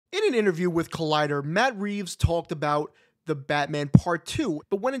In an interview with Collider, Matt Reeves talked about the Batman Part 2,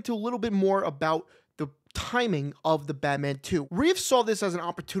 but went into a little bit more about the timing of the Batman 2. Reeves saw this as an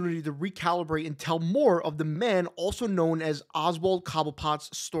opportunity to recalibrate and tell more of the man also known as Oswald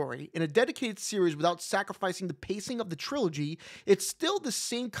Cobblepot's story. In a dedicated series without sacrificing the pacing of the trilogy, it's still the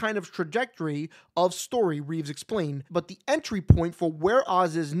same kind of trajectory of story, Reeves explained, but the entry point for where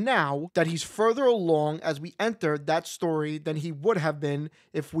Oz is now, that he's further along as we enter that story than he would have been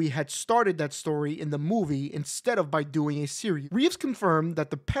if we had started that story in the movie instead of by doing a series. Reeves confirmed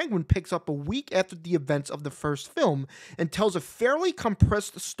that the Penguin picks up a week after the events of the first film and tells a fairly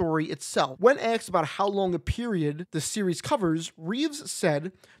compressed story itself. When asked about how long a period the series covers, Reeves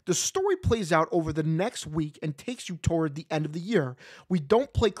said, "The story plays out over the next week and takes you toward the end of the year. We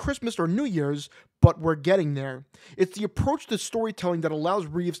don't play Christmas or New Year's, but we're getting there." It's the approach to storytelling that allows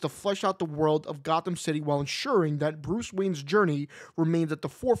Reeves to flesh out the world of Gotham City while ensuring that Bruce Wayne's journey remains at the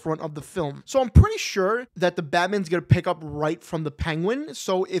forefront of the film. So I'm pretty sure that the Batman's going to pick up right from the Penguin.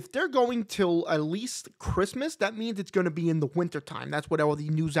 So if they're going till at least Christmas, that means it's going to be in the winter time. That's what all the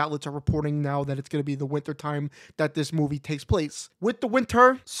news outlets are reporting now, that it's going to be the winter time that this movie takes place. With the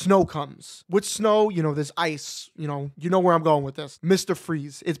winter, snow comes. With snow, there's ice. You know where I'm going with this. Mr.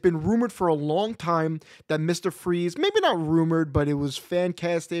 Freeze. It's been rumored for a long time that Mr. Freeze, maybe not rumored, but it was fan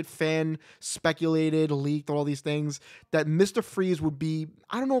casted, fan speculated, leaked, all these things, that Mr. Freeze would be,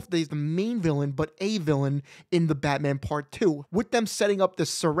 I don't know if he's the main villain, but a villain in the Batman Part 2. With them setting up the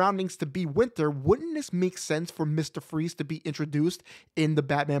surroundings to be winter, wouldn't this make sense for Mr. Freeze to be introduced in the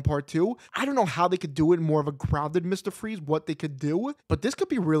Batman Part 2? I don't know how they could do it, more of a grounded Mr. Freeze, what they could do, but this could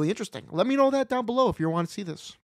be really interesting. Let me know that down below if you want to see this.